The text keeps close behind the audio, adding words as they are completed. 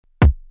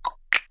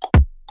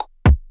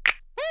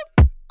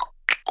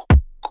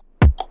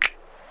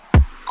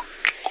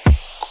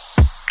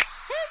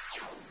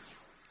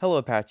Hello,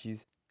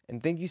 Apaches,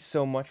 and thank you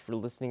so much for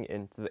listening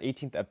in to the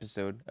 18th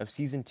episode of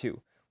Season 2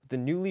 with the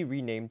newly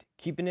renamed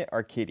Keeping It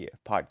Arcadia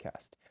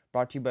podcast,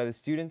 brought to you by the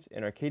students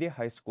in Arcadia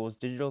High School's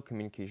Digital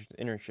Communications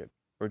Internship,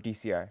 or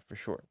DCI for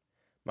short.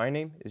 My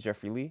name is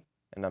Jeffrey Lee,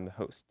 and I'm the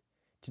host.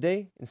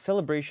 Today, in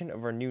celebration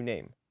of our new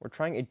name, we're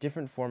trying a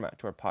different format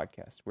to our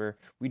podcast where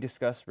we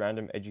discuss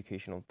random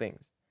educational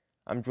things.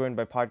 I'm joined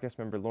by podcast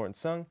member Lauren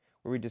Sung,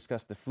 where we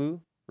discuss the flu,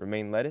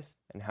 romaine lettuce,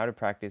 and how to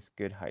practice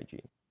good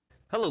hygiene.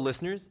 Hello,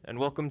 listeners, and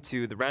welcome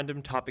to the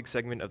random topic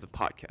segment of the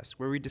podcast,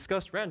 where we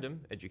discuss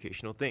random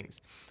educational things.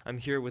 I'm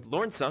here with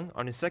Lauren Sung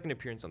on his second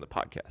appearance on the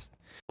podcast.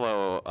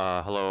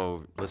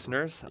 Hello,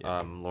 listeners.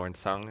 Yeah. Lauren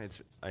Sung.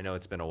 I know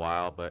it's been a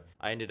while, but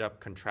I ended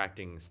up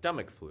contracting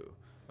stomach flu,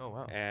 Oh,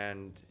 wow.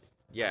 and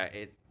yeah,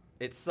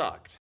 it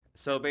sucked.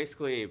 So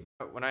basically,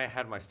 when I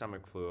had my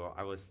stomach flu,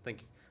 I was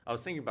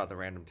thinking about the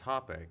random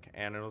topic,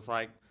 and it was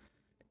like,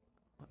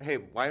 hey,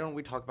 why don't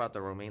we talk about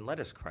the romaine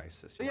lettuce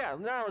crisis? So yeah,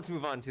 now let's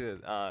move on to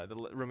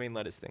the romaine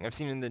lettuce thing. I've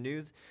seen in the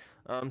news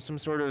some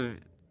sort of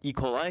E.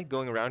 coli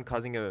going around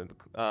causing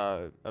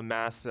a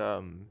mass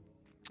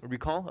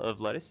recall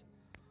of lettuce. Is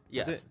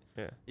Yes. it?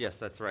 Yeah. Yes,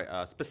 that's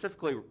right.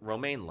 Specifically,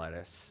 romaine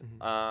lettuce.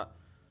 Mhm.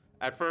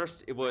 At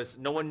first,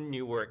 no one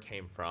knew where it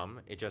came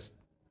from. It just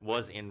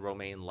was in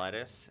romaine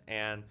lettuce,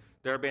 and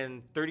there have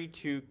been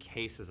 32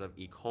 cases of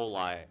E.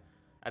 coli.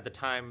 At the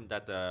time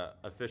that the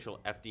official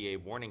FDA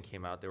warning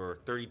came out, there were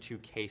 32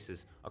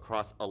 cases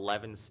across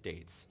 11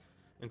 states,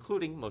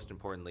 including, most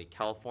importantly,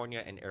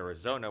 California and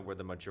Arizona, where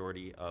the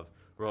majority of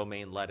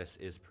romaine lettuce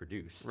is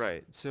produced.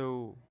 Right.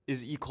 So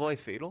is E. coli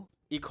fatal?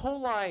 E.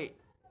 coli,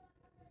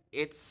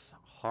 it's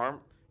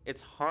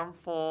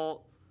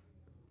harmful,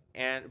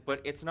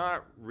 but it's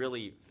not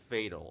really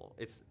fatal.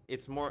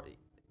 It's more,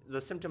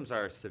 the symptoms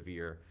are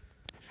severe,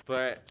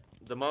 but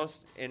the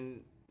most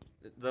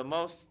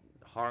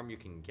harm you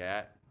can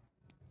get,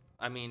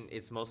 I mean,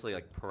 it's mostly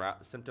like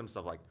symptoms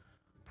of like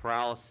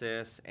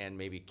paralysis and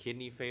maybe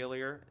kidney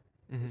failure.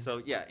 Mhm.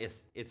 So yeah,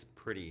 it's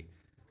pretty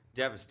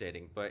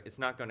devastating, but it's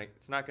not gonna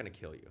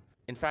kill you.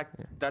 In fact,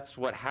 Yeah. that's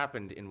what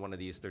happened in one of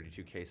these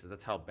 32 cases.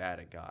 That's how bad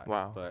it got.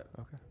 Wow. But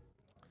Okay.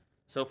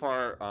 so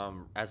far,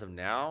 as of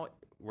now,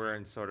 we're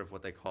in sort of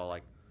what they call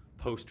like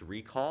post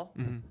recall,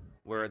 Mhm.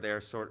 where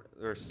they're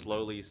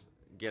slowly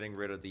getting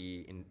rid of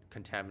the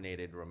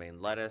contaminated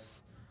romaine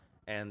lettuce,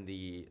 and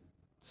the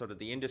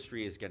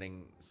industry is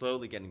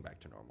slowly getting back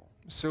to normal.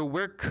 So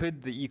where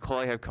could the E.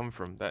 coli have come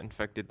from that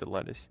infected the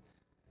lettuce?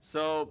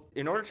 So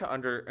in order to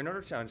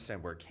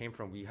understand where it came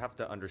from, we have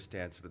to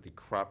understand sort of the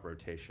crop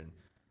rotation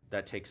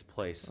that takes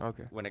place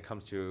Okay. when it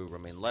comes to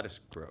romaine lettuce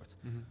growth.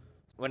 Mhm.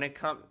 When it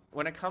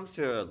comes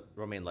to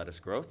romaine lettuce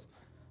growth,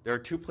 there are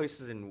two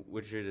places in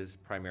which it is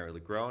primarily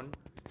grown,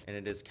 and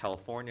it is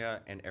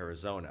California and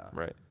Arizona.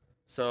 Right.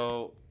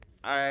 So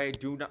I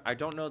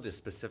don't know the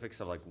specifics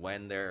of like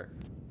when they're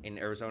in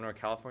Arizona or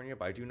California,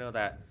 but I do know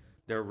that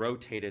they're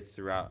rotated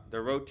throughout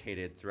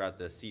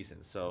the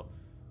season. So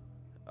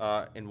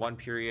in one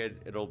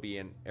period it'll be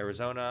in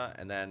Arizona,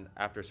 and then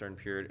after a certain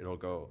period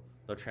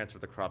they'll transfer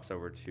the crops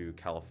over to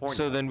California.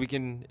 So then we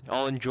can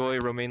all enjoy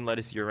romaine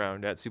lettuce year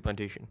round at Soup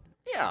Plantation.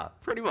 yeah,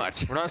 pretty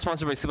much. We're not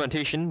sponsored by Soup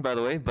Plantation, by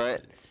the way,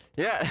 but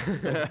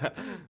yeah.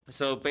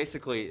 So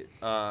basically,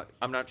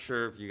 I'm not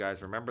sure if you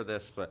guys remember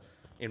this, but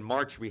in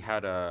March we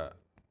had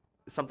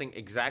something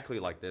exactly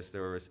like this.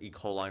 There was E.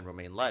 coli in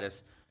romaine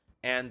lettuce,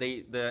 and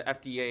the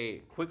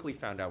FDA quickly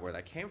found out where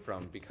that came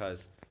from,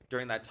 because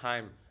during that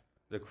time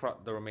the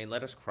romaine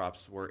lettuce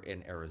crops were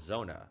in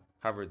Arizona.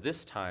 However,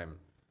 this time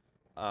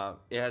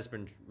it has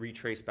been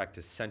retraced back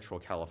to Central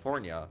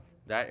California,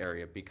 that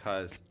area,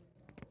 because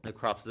the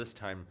crops this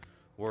time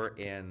were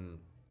in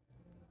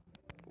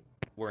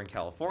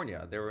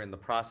California. They were in the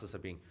process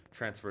of being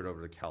transferred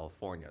over to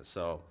California.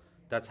 So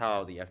that's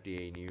how the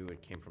FDA knew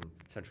it came from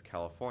Central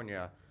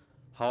California.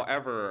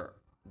 However,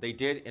 they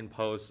did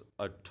impose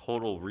a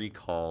total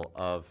recall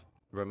of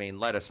romaine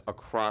lettuce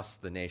across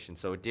the nation.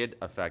 So it did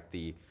affect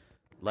the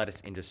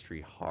lettuce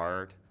industry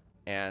hard.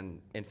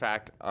 And in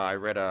fact, I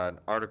read an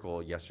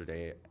article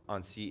yesterday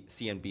on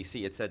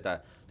CNBC. It said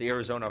that the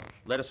Arizona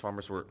lettuce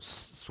farmers were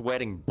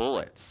sweating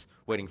bullets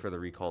waiting for the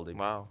recall to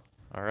Wow.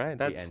 All right. be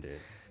That's ended.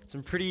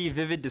 some pretty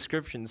vivid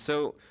descriptions.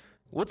 So,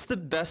 what's the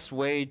best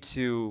way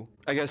to,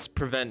 I guess,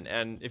 prevent,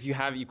 and if you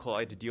have E.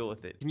 coli, to deal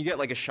with it? Can you get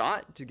like a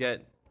shot to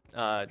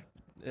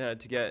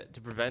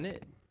prevent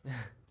it?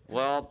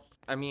 Well,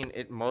 I mean,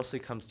 it mostly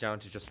comes down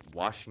to just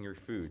washing your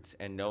foods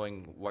and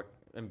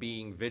and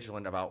being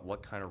vigilant about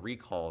what kind of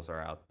recalls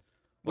are out.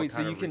 what Wait,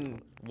 so kind you of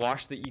can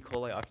wash the E.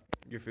 coli off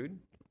your food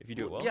if you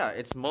do it well? Yeah,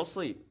 it's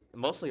mostly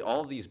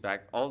all of these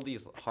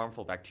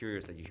harmful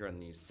bacteria that you hear in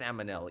these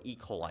salmonella, E.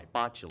 coli,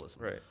 botulism.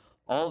 Right.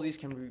 All of these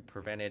can be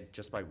prevented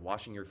just by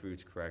washing your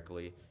foods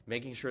correctly,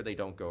 making sure they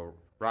don't go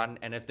rotten,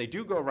 and if they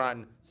do go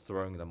rotten,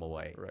 throwing them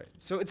away. Right.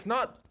 So it's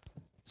not.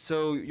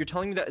 So you're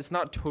telling me that it's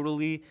not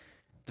totally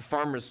the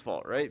farmer's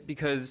fault, right?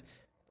 Because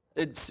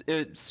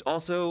it's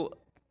also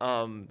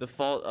the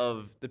fault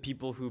of the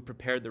people who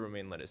prepared the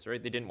romaine lettuce,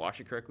 right? They didn't wash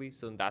it correctly,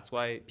 so that's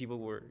why people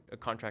were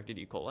contracted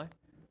E. coli.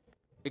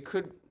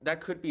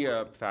 that could be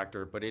a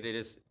factor, but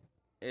it's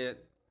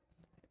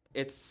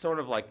sort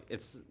of like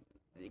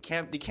you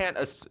can't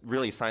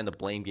really assign the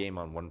blame game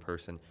on one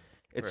person.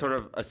 It's sort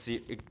of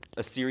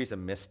a series of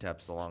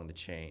missteps along the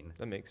chain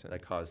That makes sense.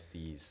 that cause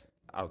these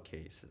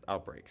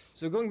outbreaks.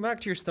 So going back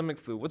to your stomach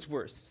flu, what's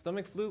worse,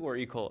 stomach flu or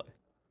E. coli?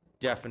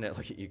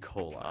 Definitely E.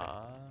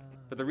 coli.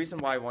 But the reason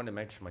why I wanted to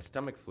mention my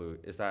stomach flu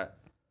is that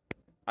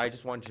I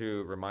just want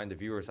to remind the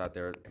viewers out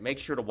there, make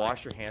sure to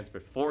wash your hands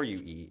before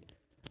you eat.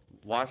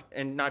 Wash,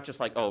 and not just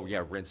like, oh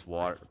yeah, rinse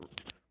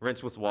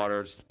with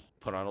water, just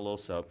put on a little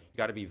soap. You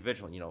got to be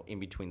vigilant, in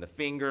between the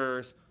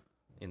fingers,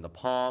 in the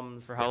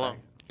palms. For how long?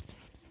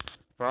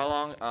 For how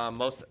long?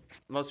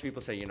 Most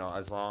people say,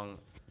 as long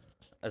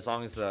as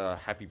the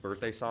happy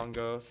birthday song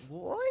goes.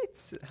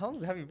 What? How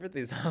long's the happy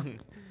birthday song?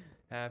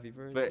 Happy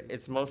birthday. But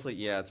it's mostly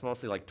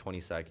like 20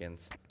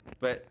 seconds.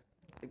 But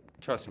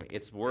trust me,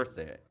 it's worth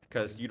it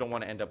because you don't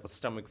want to end up with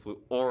stomach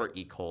flu or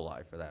E.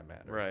 coli for that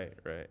matter.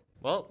 Right.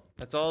 Well,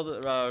 that's all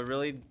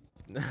really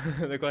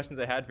the questions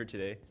I had for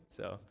today.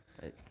 So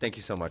thank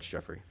you so much,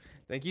 Jeffrey.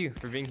 Thank you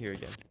for being here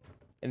again.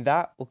 And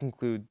that will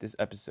conclude this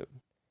episode.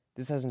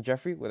 This has been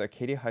Jeffrey with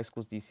Arcadia High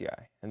School's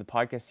DCI, and the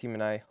podcast team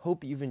and I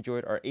hope you've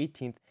enjoyed our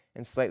 18th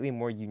and slightly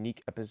more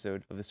unique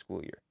episode of the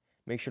school year.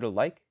 Make sure to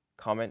like,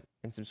 comment,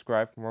 and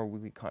subscribe for more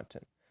weekly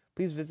content.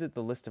 Please visit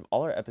the list of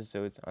all our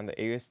episodes on the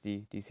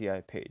AUSD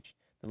DCI page.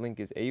 The link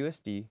is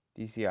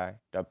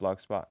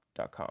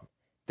ausddci.blogspot.com.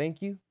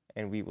 Thank you,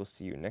 and we will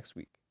see you next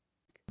week.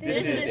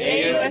 This is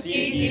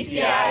AUSD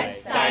DCI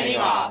signing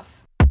off.